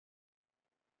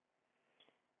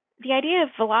the idea of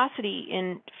velocity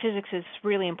in physics is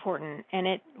really important, and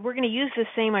we're going to use the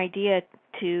same idea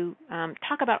to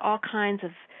talk about all kinds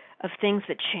of things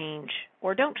that change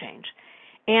or don't change.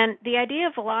 And the idea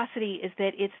of velocity is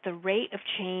that it's the rate of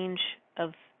change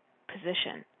of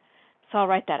position. So I'll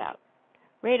write that out.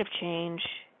 Rate of change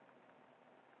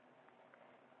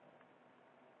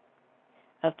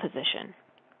of position.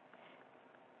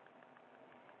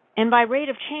 And by rate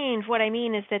of change, what I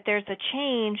mean is that there's a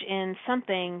change in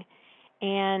something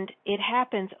and it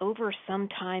happens over some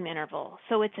time interval.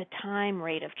 So it's a time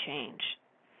rate of change.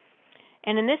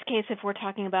 And in this case, if we're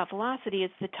talking about velocity,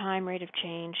 it's the time rate of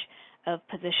change of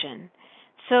position.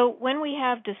 So when we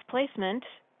have displacement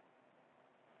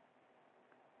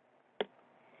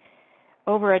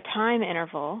over a time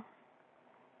interval,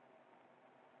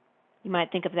 you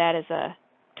might think of that as a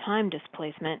time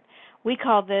displacement. We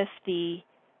call this the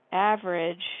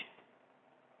average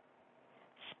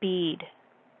speed.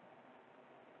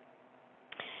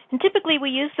 And typically we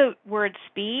use the word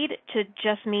speed to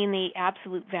just mean the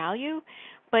absolute value,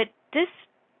 but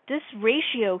this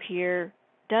ratio here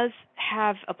does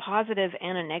have a positive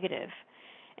and a negative.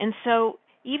 And so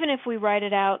even if we write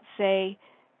it out, say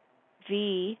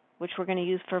v, which we're going to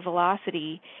use for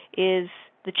velocity, is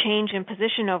the change in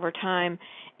position over time,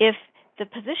 if the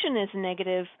position is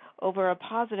negative over a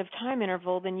positive time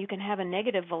interval, then you can have a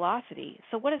negative velocity.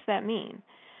 So what does that mean?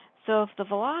 So if the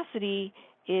velocity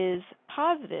is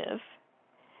positive,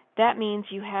 that means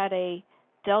you had a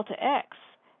delta x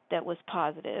that was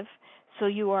positive, so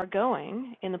you are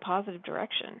going in the positive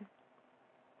direction.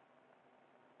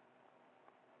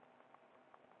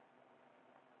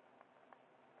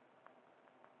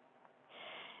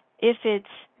 If it's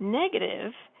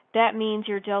negative, that means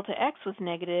your delta x was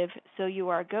negative, so you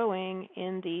are going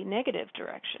in the negative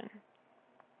direction.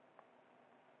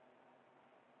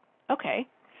 Okay,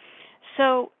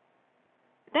 so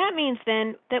that means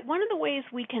then that one of the ways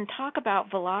we can talk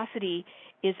about velocity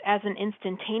is as an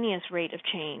instantaneous rate of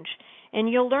change. And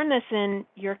you'll learn this in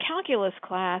your calculus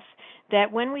class,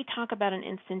 that when we talk about an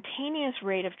instantaneous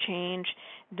rate of change,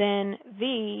 then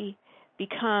v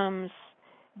becomes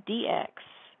dx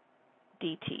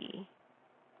dt.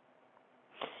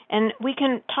 And we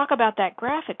can talk about that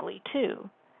graphically too.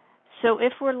 So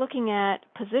if we're looking at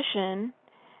position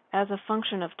as a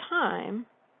function of time,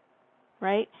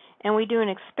 right, and we do an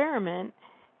experiment,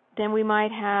 then we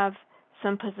might have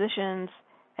some positions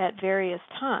at various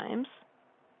times,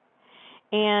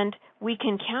 and we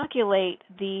can calculate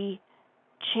the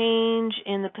change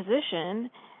in the position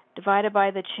divided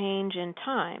by the change in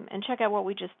time. And check out what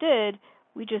we just did.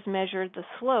 We just measured the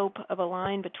slope of a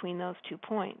line between those 2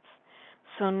 points.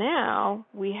 So now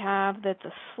we have that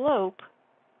the slope,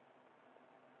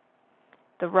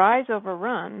 the rise over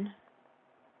run,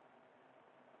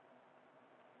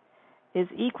 is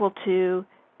equal to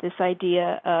this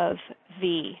idea of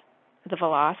v, the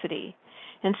velocity.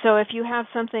 And so if you have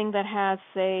something that has,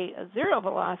 say, a zero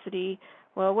velocity,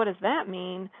 well, what does that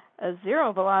mean? A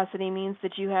zero velocity means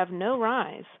that you have no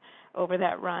rise over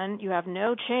that run, you have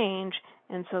no change,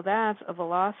 and so that's a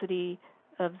velocity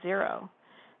of 0.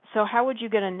 So how would you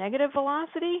get a negative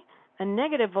velocity? A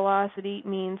negative velocity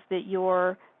means that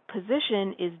your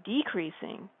position is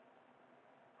decreasing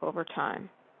over time.